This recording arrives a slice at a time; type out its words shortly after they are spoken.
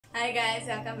Hi guys,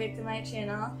 welcome back to my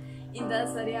channel. In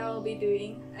this video, I will be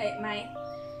doing my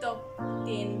top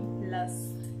 10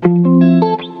 list.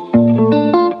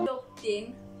 Top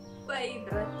 10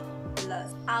 favorite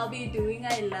list. I'll be doing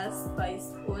a list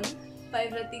based on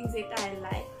favorite things that I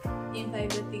like and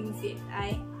favorite things that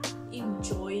I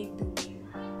enjoy doing.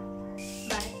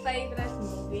 My favorite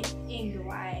movie and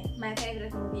why. My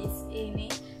favorite movie is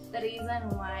Annie. The reason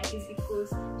why is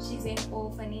because she's an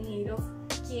orphan in need of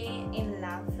care and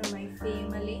love from my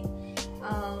family.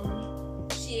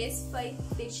 She has faith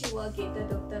that she will get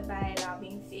adopted by a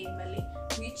loving family,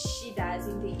 which she does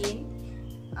in the end.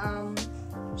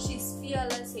 She's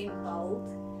fearless and bold.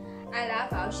 I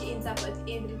love how she ends up with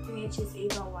everything that she's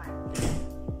ever wanted.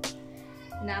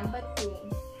 Number 2.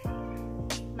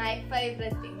 My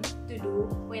favorite thing to do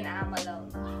when I'm alone.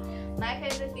 My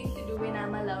favorite thing to do when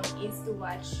I'm alone is to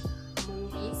watch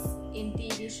movies and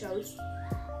TV shows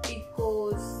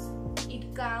because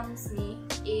it calms me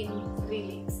and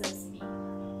relaxes me.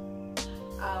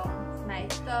 My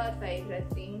third favorite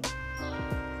thing,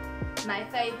 my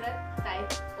favorite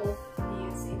type of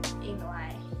music and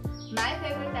why. My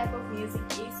favorite type of music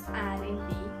is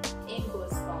R&B and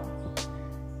gospel.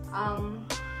 I'm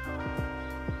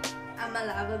a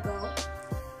lover girl,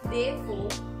 therefore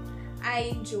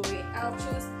I'll choose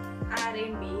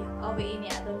R&B over any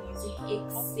other music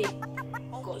except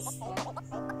gospel.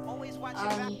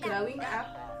 Growing up,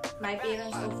 my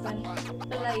parents often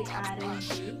played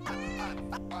R&B.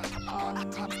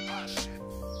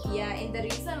 And the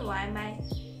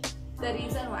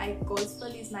reason why gospel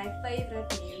is my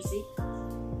favorite music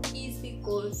is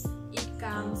because it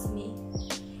calms me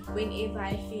whenever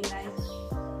I feel like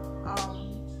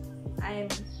I'm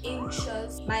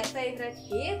anxious. My favorite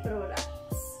hair products.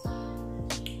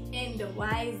 And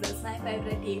why is this my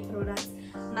favorite hair products?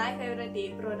 My favorite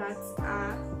hair products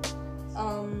are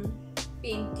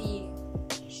Pantene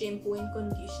shampoo and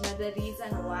conditioner. The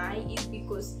reason why is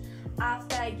because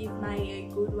after I give my hair a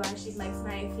good wash, it makes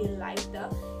my hair feel lighter,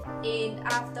 and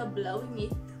after blowing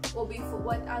it, or before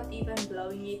without even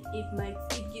blowing it, it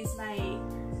gives my hair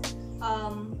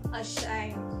a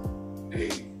shine.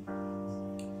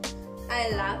 I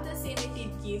love the scent that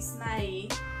it gives my hair,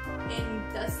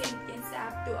 and the scent can stay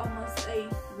up to almost a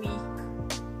week.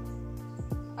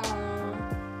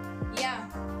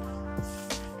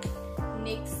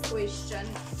 Next question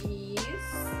is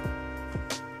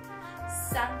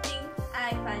something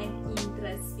I find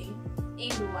interesting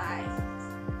and why.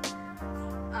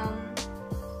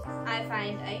 I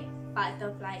find a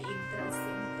butterfly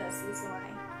interesting. This is why.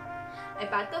 A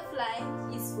butterfly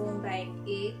is formed by an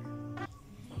egg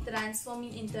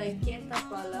transforming into a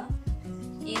caterpillar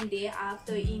and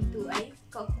thereafter into a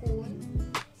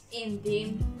cocoon and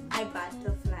then a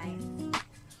butterfly.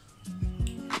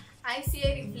 I see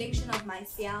a reflection of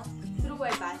myself through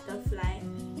a butterfly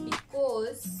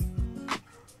because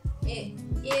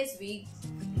as we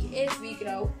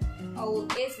grow,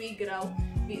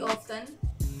 we often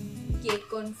get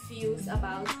confused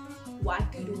about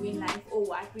what to do in life or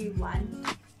what we want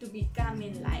to become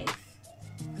in life.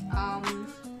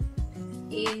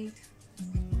 And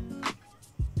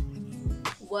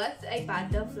with a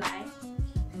butterfly,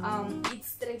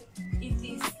 it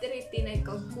is trapped in a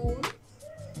cocoon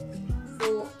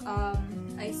for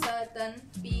a certain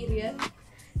period,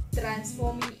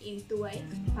 transforming into a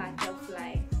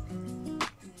butterfly.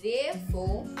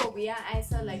 Therefore, we are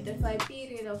isolated for a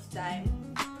period of time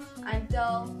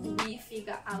until we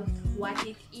figure out what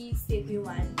it is that we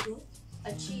want to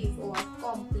achieve or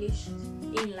accomplish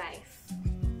in life.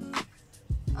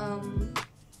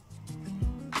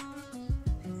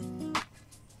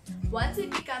 Once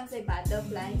it becomes a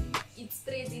butterfly, it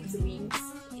spreads its wings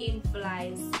and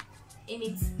flies, and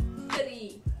it's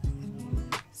free.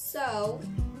 So,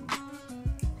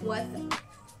 with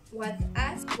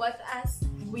us,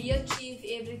 we achieve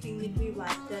everything that we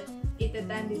wanted at the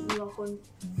time that we were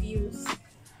confused.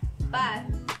 But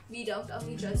we don't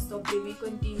only just stop there, we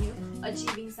continue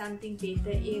achieving something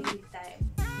better every time.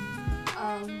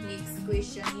 Next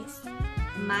question is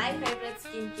my favorite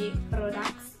skincare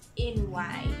products and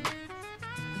why.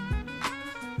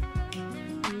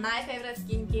 My favorite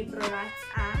skincare products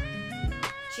are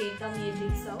Gentle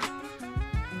Magic Soap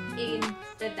and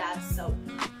the Dove Soap.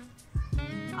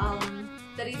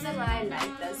 The reason why I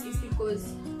like this is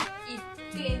because it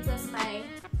cleanses my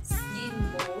skin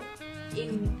more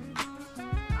and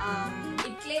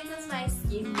it leaves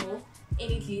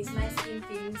my skin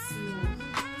feeling smooth.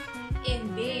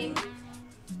 And then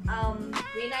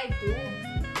when I do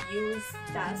use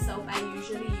Dove Soap, I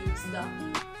usually use the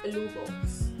Blue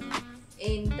Box.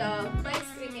 And the face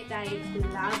cream that I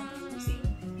love using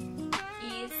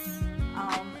is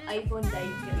iPhone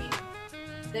dyed green.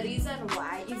 The reason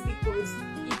why is because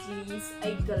it leaves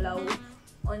a glow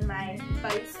on my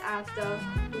face after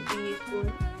putting it on.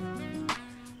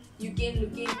 You can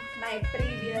look in my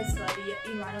previous video,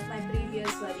 in one of my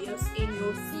previous videos, and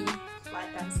you'll see what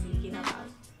I'm speaking about.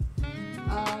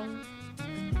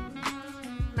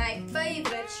 My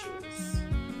favorite shoes.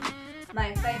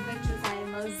 My favorite shoes are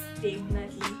most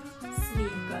definitely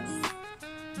sneakers,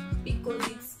 because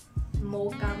it's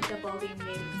more comfortable than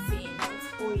wearing sandals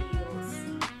or heels.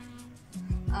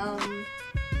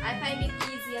 I find it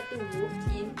easier to walk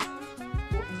in,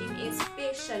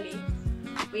 especially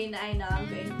when I know I'm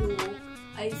going to walk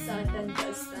a certain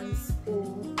distance or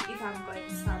if I'm going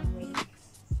somewhere.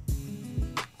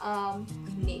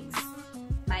 Next,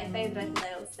 my favorite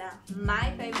nail style.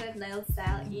 My favorite nail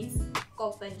style is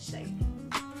coffin shape,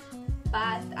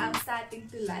 but I'm starting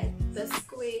to like the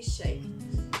square shape.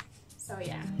 So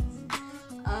yeah.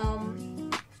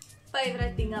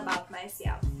 Favorite thing about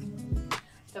myself.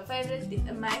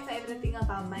 My favorite thing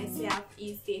about myself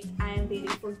is that I am very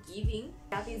forgiving.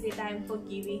 That is that I am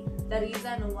forgiving. The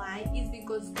reason why is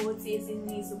because God says in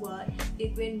His word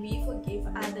that when we forgive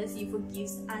others, He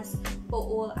forgives us for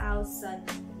all our sin.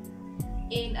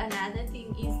 And another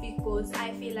thing is because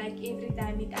I feel like every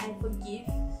time that I forgive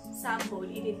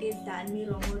somebody that has done me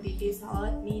wrong or that has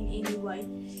hurt me in any way,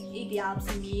 it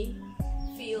helps me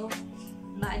feel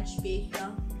much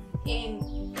better and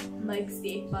makes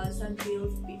that person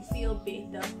feel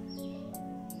better.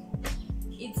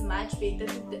 It's much better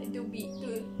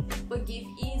to forgive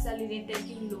easily than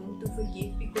taking long to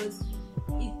forgive, because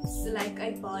it's like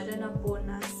a burden upon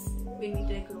us when we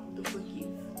take long to forgive.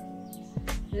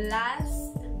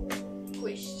 Last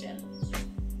question.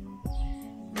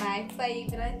 My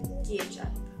favorite gadget.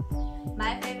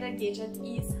 My favorite gadget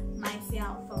is my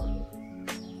cell phone.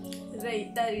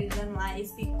 The reason why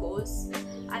is because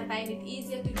I find it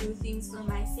easier to do things from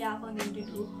my cell phone than to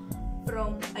do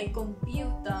from a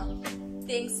computer.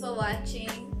 Thanks for watching.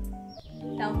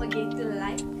 Don't forget to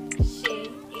like, share,